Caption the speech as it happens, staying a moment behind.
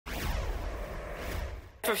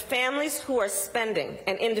for families who are spending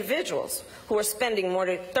and individuals who are spending more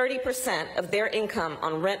than 30% of their income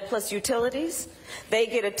on rent plus utilities, they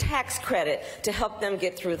get a tax credit to help them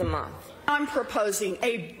get through the month. I'm proposing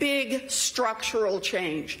a big structural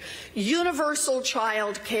change, universal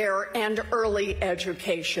child care and early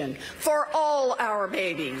education for all our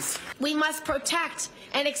babies. We must protect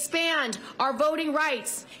and expand our voting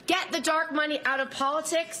rights, get the dark money out of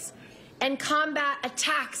politics, and combat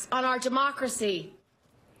attacks on our democracy.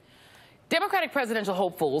 Democratic presidential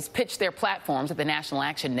hopefuls pitched their platforms at the National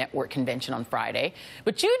Action Network convention on Friday.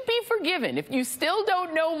 But you'd be forgiven if you still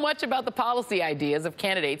don't know much about the policy ideas of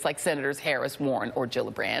candidates like Senators Harris, Warren, or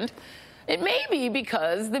Gillibrand. It may be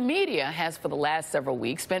because the media has, for the last several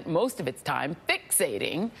weeks, spent most of its time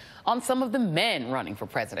fixating on some of the men running for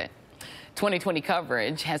president. 2020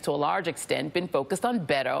 coverage has, to a large extent, been focused on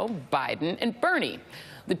Beto, Biden, and Bernie.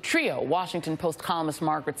 The trio Washington Post columnist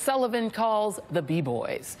Margaret Sullivan calls the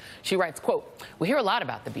B-Boys. She writes, quote, "We hear a lot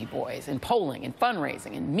about the B-Boys in polling and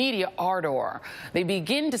fundraising and media ardor. They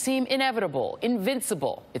begin to seem inevitable,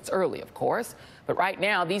 invincible. It's early, of course, but right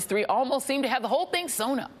now these three almost seem to have the whole thing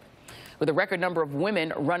sewn up. With a record number of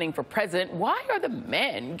women running for president, why are the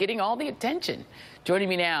men getting all the attention?" Joining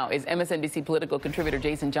me now is MSNBC political contributor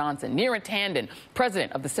Jason Johnson, Neera Tanden,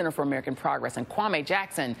 president of the Center for American Progress, and Kwame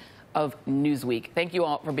Jackson of Newsweek. Thank you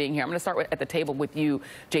all for being here. I'm going to start at the table with you,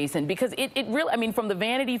 Jason, because it really, I mean, from the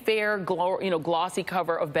Vanity Fair, glossy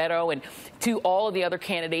cover of Beto and to all of the other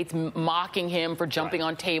candidates mocking him for jumping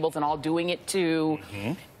on tables and all doing it too.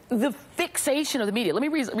 The fixation of the media. Let me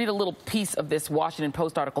read a little piece of this Washington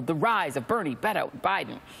Post article. The rise of Bernie, Beto,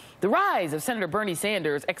 Biden. The rise of Senator Bernie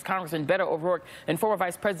Sanders, ex-Congressman Beto O'Rourke, and former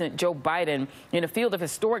Vice President Joe Biden in a field of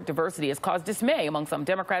historic diversity has caused dismay among some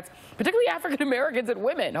Democrats, particularly African Americans and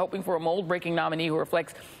women, hoping for a mold-breaking nominee who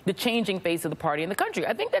reflects the changing face of the party and the country.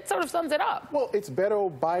 I think that sort of sums it up. Well, it's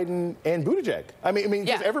Beto, Biden, and Buttigieg. I mean,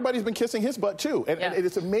 yeah. Everybody's been kissing his butt, too. And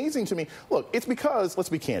it's amazing to me. Look, it's because, let's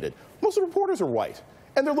be candid, most of the reporters are white.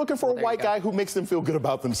 And they're looking for a white guy who makes them feel good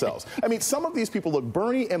about themselves. I mean, some of these people, look,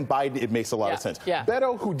 Bernie and Biden, it makes a lot of sense.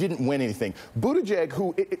 Beto, who didn't win anything. Buttigieg,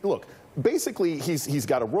 who, look, basically, he's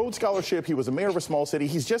got a Rhodes Scholarship. He was a mayor of a small city.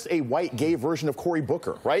 He's just a white gay version of Cory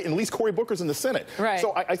Booker, right? And at least Cory Booker's in the Senate. Right.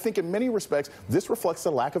 So I think in many respects, this reflects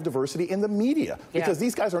the lack of diversity in the media because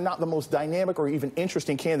these guys are not the most dynamic or even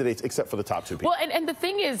interesting candidates except for the top two people. Well, and the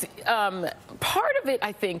thing is, part of it,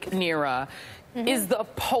 I think, Neera, is the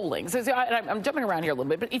polling. So I'm jumping around here a little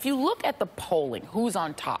bit, but if you look at the polling, who's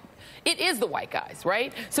on top? It is the white guys,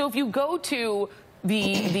 right? So if you go to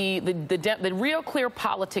the Real Clear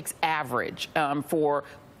Politics average for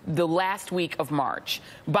the last week of March,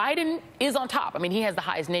 Biden is on top. I mean, he has the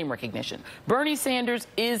highest name recognition. Bernie Sanders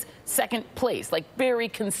is second place, like very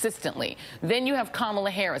consistently. Then you have Kamala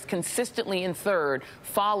Harris consistently in third,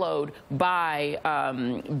 followed by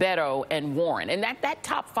Beto and Warren. And that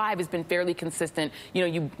top five has been fairly consistent. You know,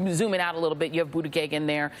 you zoom it out a little bit, you have Buttigieg in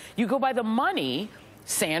there. You go by the money.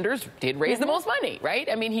 Sanders did raise the most money, right?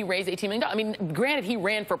 I mean, he raised $18 million. I mean, granted, he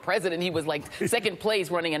ran for president. He was like second place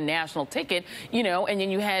running a national ticket, you know, and then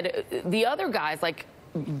you had the other guys like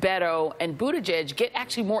Beto and Buttigieg get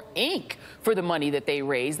actually more ink for the money that they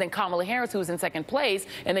raised than Kamala Harris, who was in second place.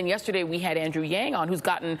 And then yesterday we had Andrew Yang on, who's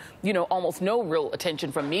gotten, you know, almost no real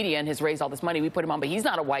attention from media and has raised all this money. We put him on, but he's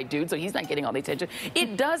not a white dude, so he's not getting all the attention.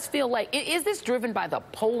 It does feel like, is this driven by the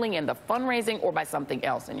polling and the fundraising or by something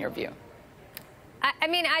else in your view? I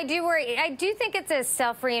mean, I do worry. I do think it's a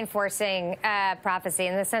self-reinforcing prophecy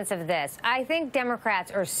in the sense of this. I think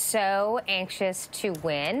Democrats are so anxious to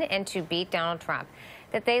win and to beat Donald Trump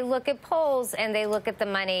that they look at polls and they look at the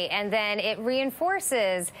money, and then it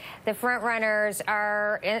reinforces the front runners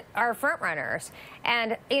are front runners.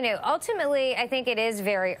 And, you know, ultimately, I think it is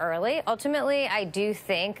very early. Ultimately, I do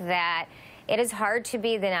think that it is hard to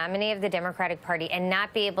be the nominee of the Democratic Party and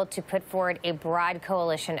not be able to put forward a broad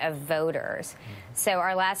coalition of voters. So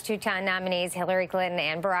our last two nominees, Hillary Clinton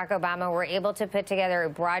and Barack Obama, were able to put together a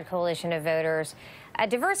broad coalition of voters, a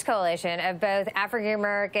diverse coalition of both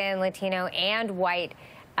African-American, Latino, and white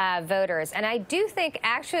voters. And I do think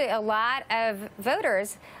actually a lot of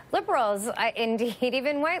voters, liberals, indeed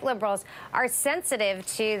even white liberals, are sensitive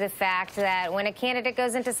to the fact that when a candidate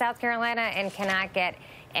goes into South Carolina and cannot get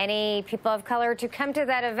any people of color to come to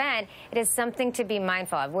that event, it is something to be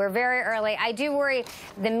mindful of. We're very early. I do worry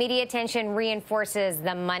the media attention reinforces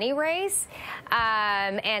the money race,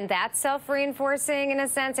 and that's self-reinforcing in a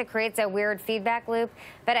sense. It creates a weird feedback loop.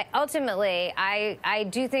 But ultimately, I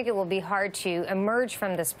do think it will be hard to emerge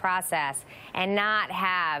from this process and not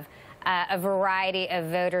have a variety of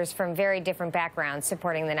voters from very different backgrounds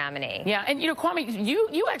supporting the nominee. Yeah, and Kwame,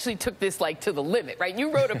 you actually took this like to the limit, right?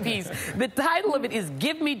 You wrote a piece. The title of it is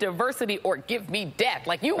 "Give Me Diversity or Give Me Death."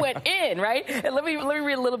 Like you went in, right? And let me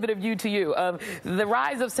read a little bit of you to you. The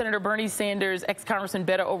rise of Senator Bernie Sanders, ex-Congressman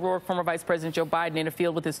Beto O'Rourke, former Vice President Joe Biden in a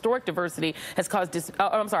field with historic diversity has caused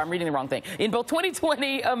I'm sorry, I'm reading the wrong thing. In both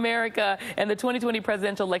 2020 America and the 2020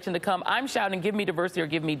 presidential election to come, I'm shouting, "Give me diversity or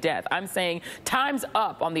give me death." I'm saying time's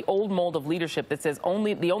up on the old mold of leadership that says the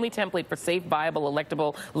only template for safe, viable,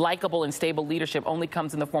 electable, likable, and stable leadership only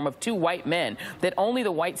comes in the form of two white men, that only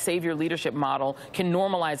the white savior leadership model can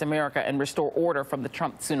normalize America and restore order from the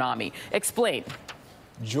Trump tsunami. Explain.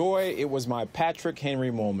 Joy, it was my Patrick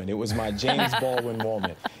Henry moment. It was my James Baldwin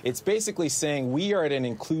moment. It's basically saying we are at an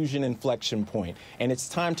inclusion inflection point, and it's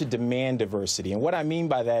time to demand diversity. And what I mean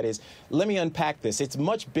by that is, let me unpack this. It's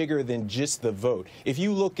much bigger than just the vote. If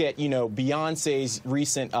you look at, Beyonce's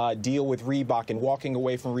recent deal with Reebok and walking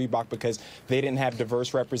away from Reebok because they didn't have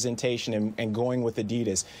diverse representation and going with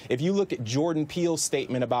Adidas. If you look at Jordan Peele's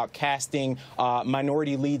statement about casting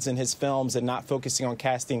minority leads in his films and not focusing on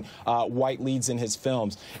casting white leads in his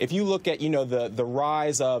films. If you look at, the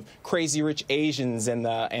rise of Crazy Rich Asians and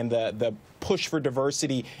the push for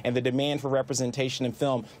diversity and the demand for representation in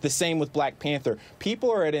film, the same with Black Panther.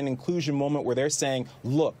 People are at an inclusion moment where they're saying,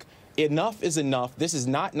 look, enough is enough. This is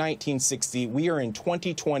not 1960. We are in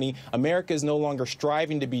 2020. America is no longer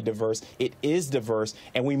striving to be diverse. It is diverse,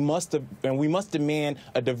 and we must demand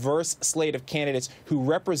a diverse slate of candidates who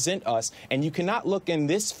represent us. And you cannot look in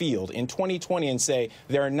this field in 2020 and say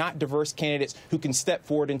there are not diverse candidates who can step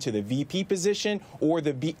forward into the VP position or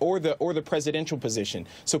the presidential position.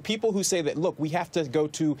 So people who say that, look, we have to go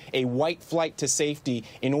to a white flight to safety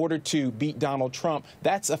in order to beat Donald Trump,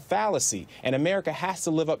 that's a fallacy. And America has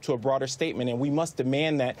to live up to a broader statement, and we must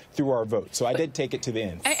demand that through our vote. So I did take it to the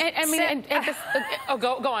end. Go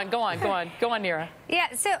on, Neera.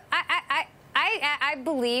 Yeah, so I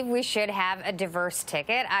believe we should have a diverse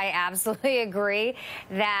ticket. I absolutely agree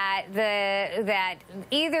that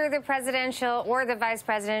either the presidential or the vice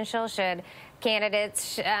presidential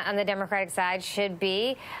candidates on the Democratic side should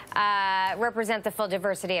represent the full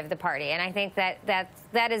diversity of the party, and I think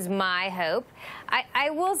that is my hope. I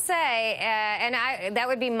will say, that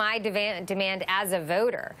would be my demand as a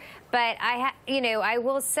voter. But I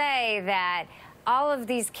will say that all of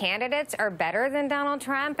these candidates are better than Donald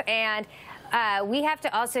Trump, and we have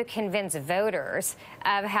to also convince voters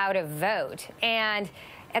of how to vote. And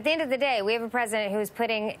at the end of the day, we have a president who is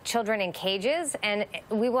putting children in cages, and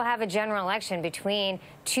we will have a general election between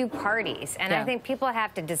two parties. And I think people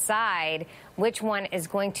have to decide which one is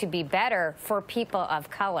going to be better for people of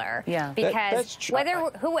color. Yeah. Because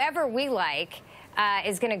whoever we like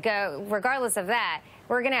is going to go, regardless of that,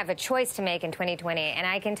 we're going to have a choice to make in 2020. And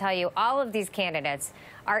I can tell you all of these candidates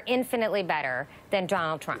are infinitely better than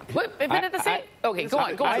Donald Trump. But at the same... Okay, go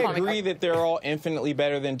on. I agree that they're all infinitely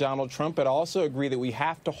better than Donald Trump, but I also agree that we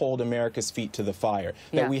have to hold America's feet to the fire.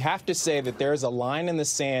 That we have to say that there's a line in the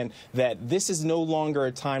sand that this is no longer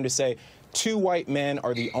a time to say, two white men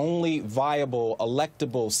are the only viable,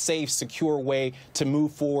 electable, safe, secure way to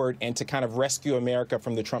move forward and to kind of rescue America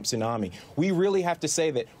from the Trump tsunami. We really have to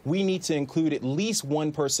say that we need to include at least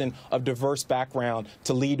one person of diverse background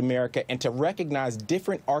to lead America and to recognize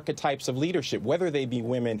different archetypes of leadership, whether they be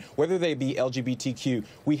women, whether they be LGBTQ.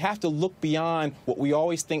 We have to look beyond what we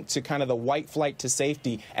always think to kind of the white flight to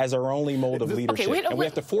safety as our only mode of leadership. And we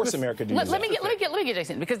have to force America to do that. Let me get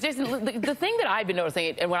Jason, because Jason, the thing that I've been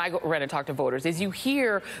noticing, and when I read and talk to voters, is you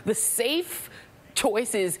hear the safe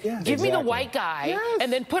choices, give me the white guy,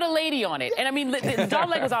 and then put a lady on it. And I mean,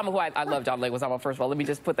 John Leguizamo, who I love John Leguizamo, first of all, let me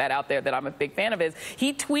just put that out there that I'm a big fan of his.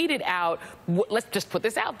 He tweeted out, let's just put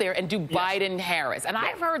this out there and do Biden-Harris. And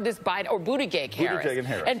I've heard this Biden, or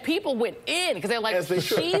Buttigieg-Harris. And people went in, because they're like,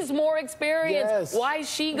 she's more experienced. Why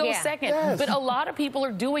she go second? But a lot of people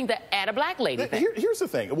are doing the add a black lady thing. Here's the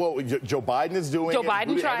thing. Well, Joe Biden is doing it. Joe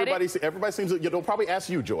Biden tried it. Everybody seems to, they'll probably ask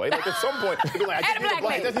you, Joy. Like at some point, they'll be like,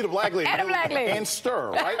 I just need a black lady. Add a black lady. And stir,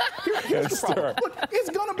 right? Here's the problem. Look, it's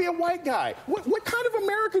going to be a white guy. What kind of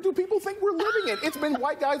America do people think we're living in? It's been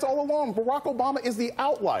white guys all along. Barack Obama is the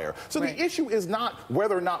outlier. So the issue is not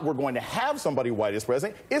whether or not we're going to have somebody white as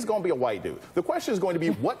president. It's going to be a white dude. The question is going to be,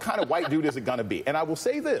 what kind of white dude is it going to be? And I will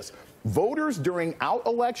say this. Voters during out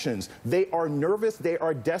elections, they are nervous, they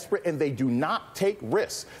are desperate, and they do not take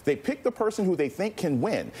risks. They pick the person who they think can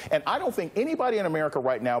win. And I don't think anybody in America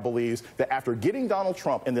right now believes that after getting Donald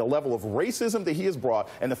Trump and the level of racism that that he has brought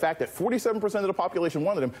and the fact that 47% of the population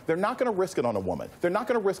wanted him, they're not going to risk it on a woman. They're not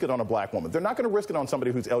going to risk it on a black woman. They're not going to risk it on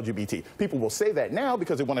somebody who's LGBT. People will say that now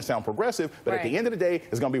because they want to sound progressive, but at the end of the day,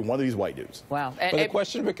 it's going to be one of these white dudes. Wow. But the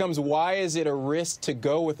question becomes, why is it a risk to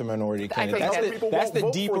go with a minority candidate? That's the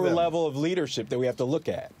deeper level of leadership that we have to look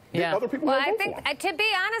at. Yeah. Other people well, I think, to be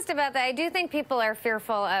honest about that, I do think people are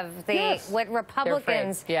fearful of what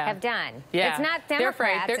Republicans have done. Yeah. It's not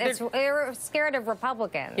Democrats. They're scared of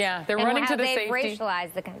Republicans. Yeah, they're running to the safety. They've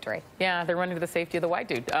racialized the country. Yeah, they're running to the safety of the white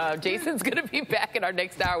dude. Jason's going to be back in our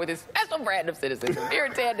next hour with his special brand of citizens.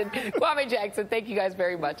 Neera Tanden, Kwame Jackson, thank you guys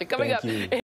very much. And coming up.